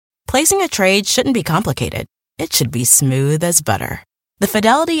Placing a trade shouldn't be complicated. It should be smooth as butter. The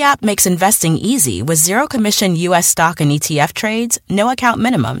Fidelity app makes investing easy with zero commission U.S. stock and ETF trades, no account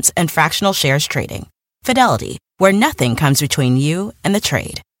minimums, and fractional shares trading. Fidelity, where nothing comes between you and the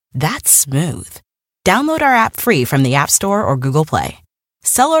trade. That's smooth. Download our app free from the App Store or Google Play.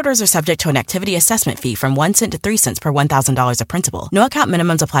 Sell orders are subject to an activity assessment fee from 1 cent to 3 cents per $1,000 of principal. No account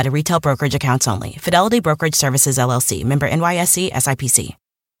minimums apply to retail brokerage accounts only. Fidelity Brokerage Services, LLC. Member NYSE, SIPC.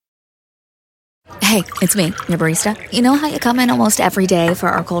 Hey, it's me, your barista. You know how you come in almost every day for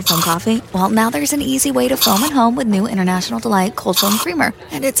our cold foam coffee? Well, now there's an easy way to foam at home with new International Delight Cold Foam Creamer.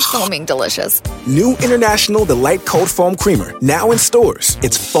 And it's foaming delicious. New International Delight Cold Foam Creamer, now in stores.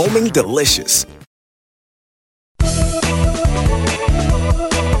 It's foaming delicious.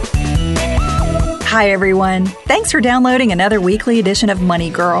 Hi, everyone. Thanks for downloading another weekly edition of Money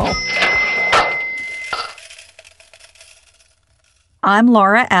Girl. I'm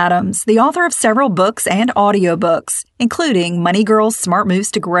Laura Adams, the author of several books and audiobooks, including Money Girl's Smart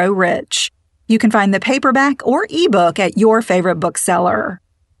Moves to Grow Rich. You can find the paperback or ebook at your favorite bookseller.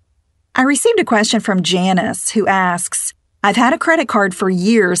 I received a question from Janice, who asks, I've had a credit card for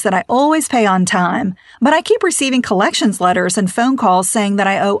years that I always pay on time, but I keep receiving collections letters and phone calls saying that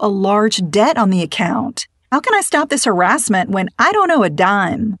I owe a large debt on the account. How can I stop this harassment when I don't owe a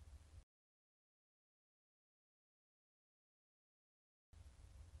dime?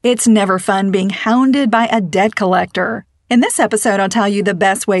 It's never fun being hounded by a debt collector. In this episode, I'll tell you the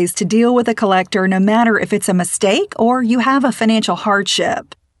best ways to deal with a collector no matter if it's a mistake or you have a financial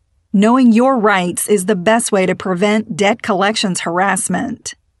hardship. Knowing your rights is the best way to prevent debt collections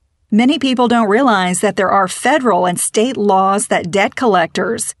harassment. Many people don't realize that there are federal and state laws that debt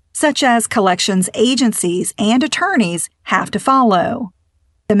collectors, such as collections agencies and attorneys, have to follow.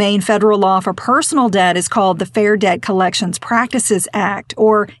 The main federal law for personal debt is called the Fair Debt Collections Practices Act,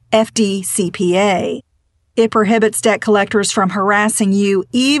 or FDCPA. It prohibits debt collectors from harassing you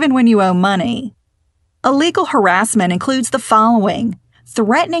even when you owe money. Illegal harassment includes the following: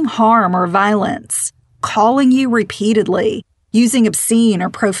 threatening harm or violence, calling you repeatedly, using obscene or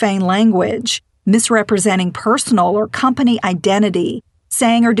profane language, misrepresenting personal or company identity,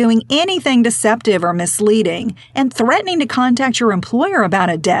 saying or doing anything deceptive or misleading, and threatening to contact your employer about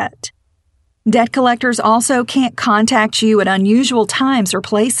a debt. Debt collectors also can't contact you at unusual times or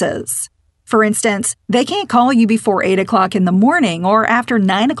places. For instance, they can't call you before 8 o'clock in the morning or after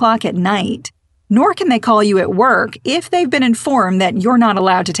 9 o'clock at night. Nor can they call you at work if they've been informed that you're not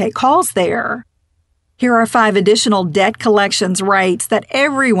allowed to take calls there. Here are 5 additional debt collections rights that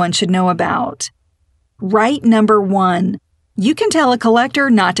everyone should know about. Right number 1. You can tell a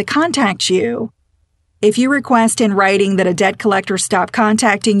collector not to contact you. If you request in writing that a debt collector stop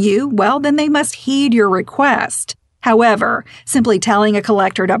contacting you, well, then they must heed your request. However, simply telling a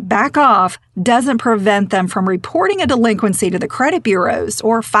collector to back off doesn't prevent them from reporting a delinquency to the credit bureaus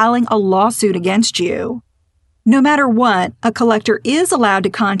or filing a lawsuit against you. No matter what, a collector is allowed to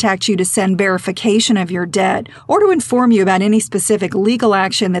contact you to send verification of your debt or to inform you about any specific legal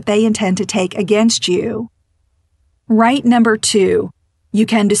action that they intend to take against you. Right number 2. You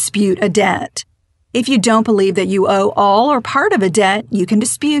can dispute a debt. If you don't believe that you owe all or part of a debt, you can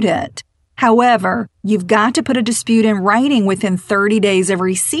dispute it. However, you've got to put a dispute in writing within 30 days of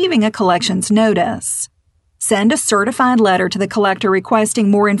receiving a collections notice. Send a certified letter to the collector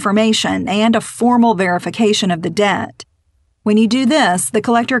requesting more information and a formal verification of the debt. When you do this, the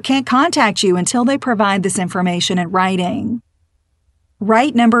collector can't contact you until they provide this information in writing.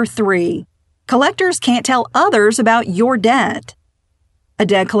 Right number 3. Collectors can't tell others about your debt. A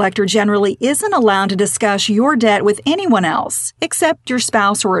debt collector generally isn't allowed to discuss your debt with anyone else, except your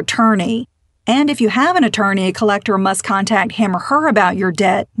spouse or attorney. And if you have an attorney, a collector must contact him or her about your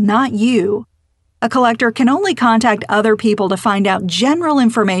debt, not you. A collector can only contact other people to find out general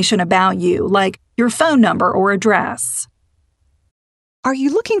information about you, like your phone number or address. Are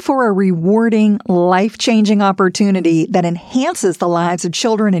you looking for a rewarding, life-changing opportunity that enhances the lives of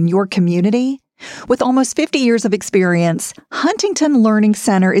children in your community? With almost 50 years of experience, Huntington Learning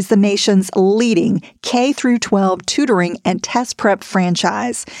Center is the nation's leading K-12 tutoring and test prep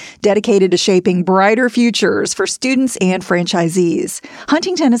franchise, dedicated to shaping brighter futures for students and franchisees.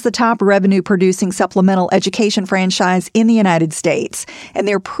 Huntington is the top revenue-producing supplemental education franchise in the United States, and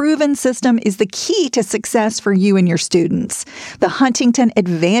their proven system is the key to success for you and your students. The Huntington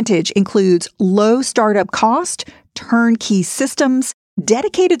Advantage includes low startup cost, turnkey systems,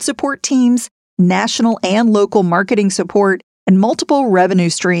 dedicated support teams, national and local marketing support, and multiple revenue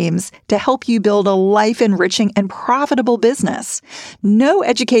streams to help you build a life-enriching and profitable business. No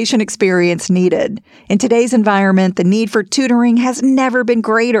education experience needed. In today's environment, the need for tutoring has never been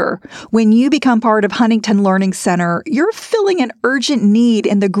greater. When you become part of Huntington Learning Center, you're filling an urgent need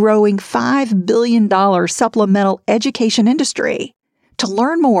in the growing $5 billion supplemental education industry. To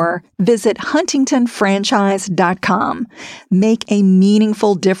learn more, visit huntingtonfranchise.com. Make a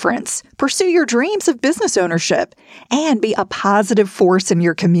meaningful difference, pursue your dreams of business ownership, and be a positive force in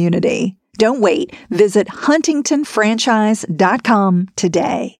your community. Don't wait. Visit huntingtonfranchise.com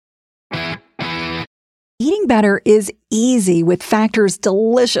today. Eating better is easy with Factor's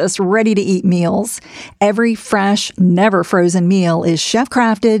delicious, ready-to-eat meals. Every fresh, never frozen meal is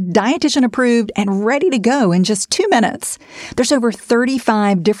chef-crafted, dietitian-approved, and ready to go in just 2 minutes. There's over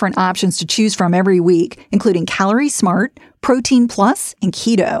 35 different options to choose from every week, including Calorie Smart, Protein Plus, and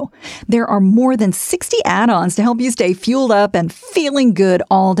Keto. There are more than 60 add-ons to help you stay fueled up and feeling good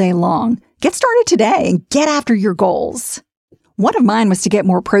all day long. Get started today and get after your goals. One of mine was to get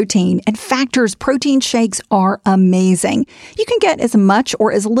more protein, and Factor's protein shakes are amazing. You can get as much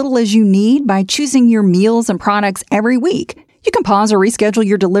or as little as you need by choosing your meals and products every week. You can pause or reschedule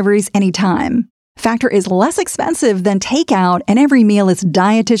your deliveries anytime. Factor is less expensive than takeout, and every meal is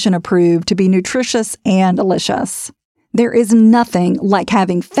dietitian approved to be nutritious and delicious. There is nothing like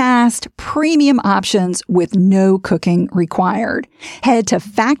having fast, premium options with no cooking required. Head to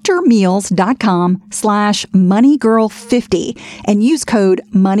factormeals.com/moneygirl50 and use code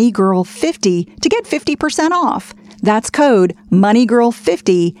moneygirl50 to get 50% off. That's code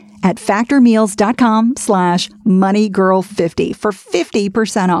moneygirl50 at factormeals.com/moneygirl50 for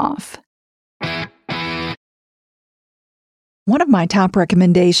 50% off. One of my top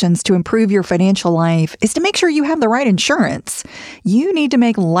recommendations to improve your financial life is to make sure you have the right insurance. You need to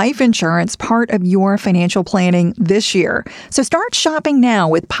make life insurance part of your financial planning this year. So start shopping now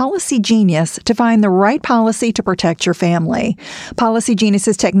with Policy Genius to find the right policy to protect your family. Policy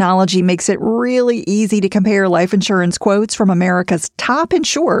Genius's technology makes it really easy to compare life insurance quotes from America's top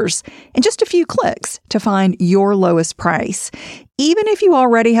insurers in just a few clicks to find your lowest price. Even if you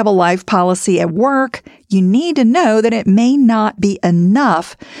already have a life policy at work, you need to know that it may not be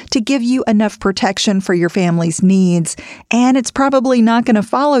enough to give you enough protection for your family's needs, and it's probably not going to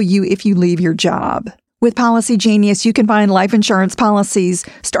follow you if you leave your job. With Policy Genius, you can find life insurance policies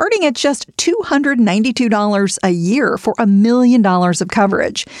starting at just $292 a year for $1 million of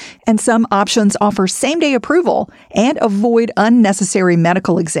coverage. And some options offer same-day approval and avoid unnecessary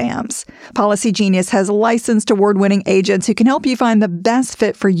medical exams. Policy Genius has licensed award-winning agents who can help you find the best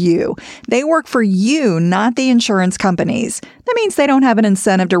fit for you. They work for you, not the insurance companies. That means they don't have an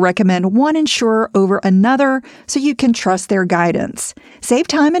incentive to recommend one insurer over another, so you can trust their guidance. Save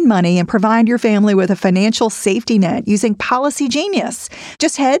time and money and provide your family with a financial safety net using Policy Genius.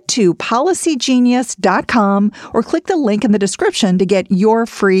 Just head to policygenius.com or click the link in the description to get your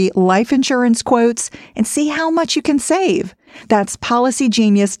free life insurance quotes and see how much you can save. That's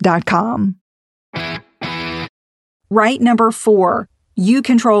policygenius.com. Right number 4, you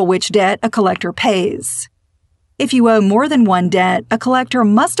control which debt a collector pays. If you owe more than one debt, a collector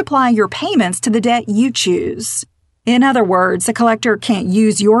must apply your payments to the debt you choose. In other words, a collector can't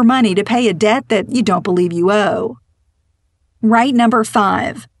use your money to pay a debt that you don't believe you owe. Right number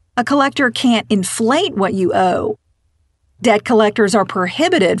 5, a collector can't inflate what you owe. Debt collectors are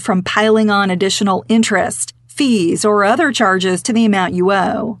prohibited from piling on additional interest, fees, or other charges to the amount you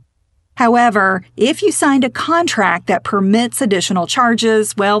owe. However, if you signed a contract that permits additional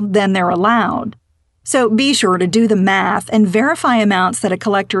charges, well, then they're allowed. So be sure to do the math and verify amounts that a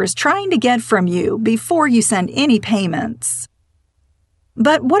collector is trying to get from you before you send any payments.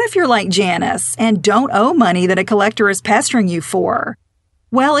 But what if you're like Janice and don't owe money that a collector is pestering you for?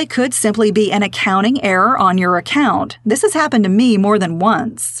 Well, it could simply be an accounting error on your account. This has happened to me more than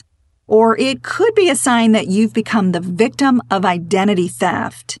once. Or it could be a sign that you've become the victim of identity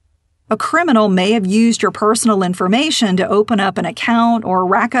theft. A criminal may have used your personal information to open up an account or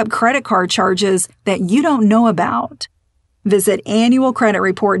rack up credit card charges that you don't know about. Visit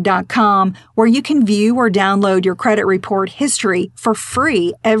annualcreditreport.com where you can view or download your credit report history for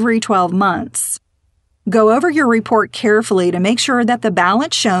free every 12 months. Go over your report carefully to make sure that the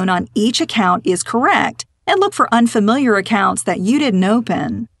balance shown on each account is correct and look for unfamiliar accounts that you didn't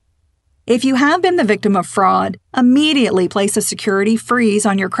open. If you have been the victim of fraud, immediately place a security freeze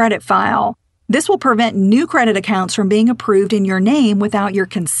on your credit file. This will prevent new credit accounts from being approved in your name without your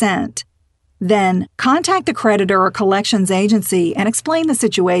consent. Then, contact the creditor or collections agency and explain the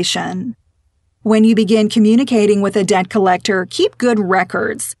situation. When you begin communicating with a debt collector, keep good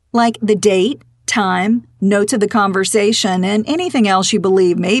records, like the date, time, notes of the conversation, and anything else you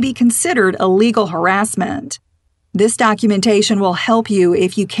believe may be considered illegal harassment. This documentation will help you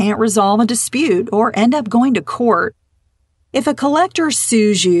if you can't resolve a dispute or end up going to court. If a collector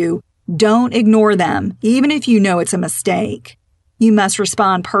sues you, don't ignore them, even if you know it's a mistake. You must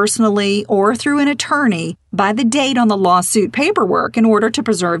respond personally or through an attorney by the date on the lawsuit paperwork in order to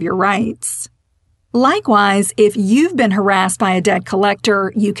preserve your rights. Likewise, if you've been harassed by a debt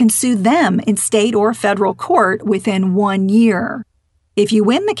collector, you can sue them in state or federal court within 1 year. If you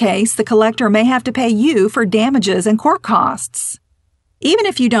win the case, the collector may have to pay you for damages and court costs. Even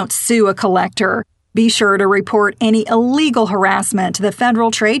if you don't sue a collector, be sure to report any illegal harassment to the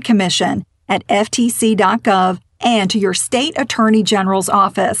Federal Trade Commission at ftc.gov and to your state attorney general's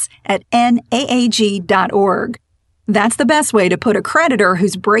office at naag.org. That's the best way to put a creditor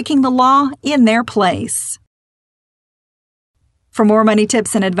who's breaking the law in their place. For more money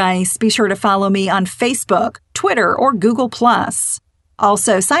tips and advice, be sure to follow me on Facebook, Twitter, or Google+.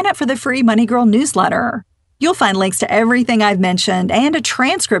 Also, sign up for the free Money Girl newsletter. You'll find links to everything I've mentioned and a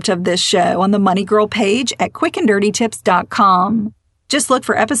transcript of this show on the Money Girl page at quickanddirtytips.com. Just look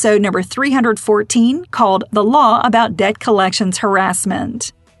for episode number 314 called The Law About Debt Collections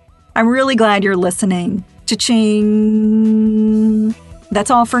Harassment. I'm really glad you're listening. Cha-ching!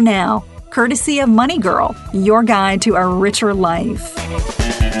 That's all for now. Courtesy of Money Girl, your guide to a richer life.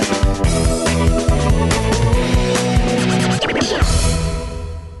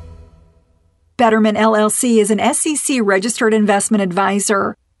 Betterment LLC is an SEC-registered investment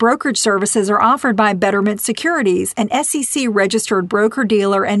advisor. Brokerage services are offered by Betterment Securities, an SEC-registered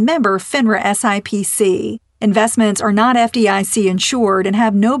broker-dealer and member FINRA SIPC. Investments are not FDIC insured and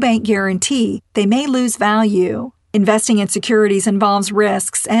have no bank guarantee. They may lose value. Investing in securities involves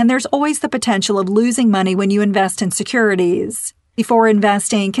risks, and there's always the potential of losing money when you invest in securities. Before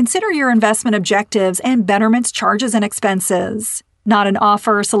investing, consider your investment objectives and Betterment's charges and expenses. Not an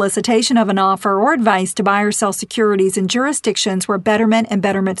offer, solicitation of an offer, or advice to buy or sell securities in jurisdictions where Betterment and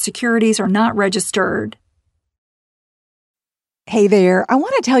Betterment Securities are not registered. Hey there, I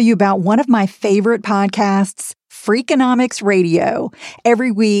want to tell you about one of my favorite podcasts, Freakonomics Radio.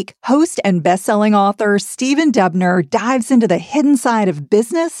 Every week, host and best-selling author Stephen Dubner dives into the hidden side of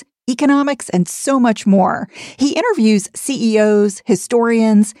business, economics, and so much more. He interviews CEOs,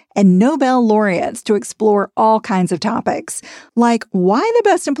 historians, and Nobel laureates to explore all kinds of topics, like why the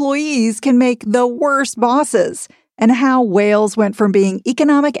best employees can make the worst bosses, and how whales went from being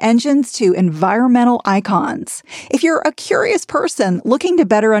economic engines to environmental icons. If you're a curious person looking to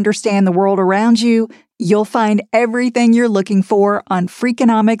better understand the world around you, you'll find everything you're looking for on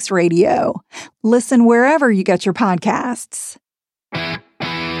Freakonomics Radio. Listen wherever you get your podcasts.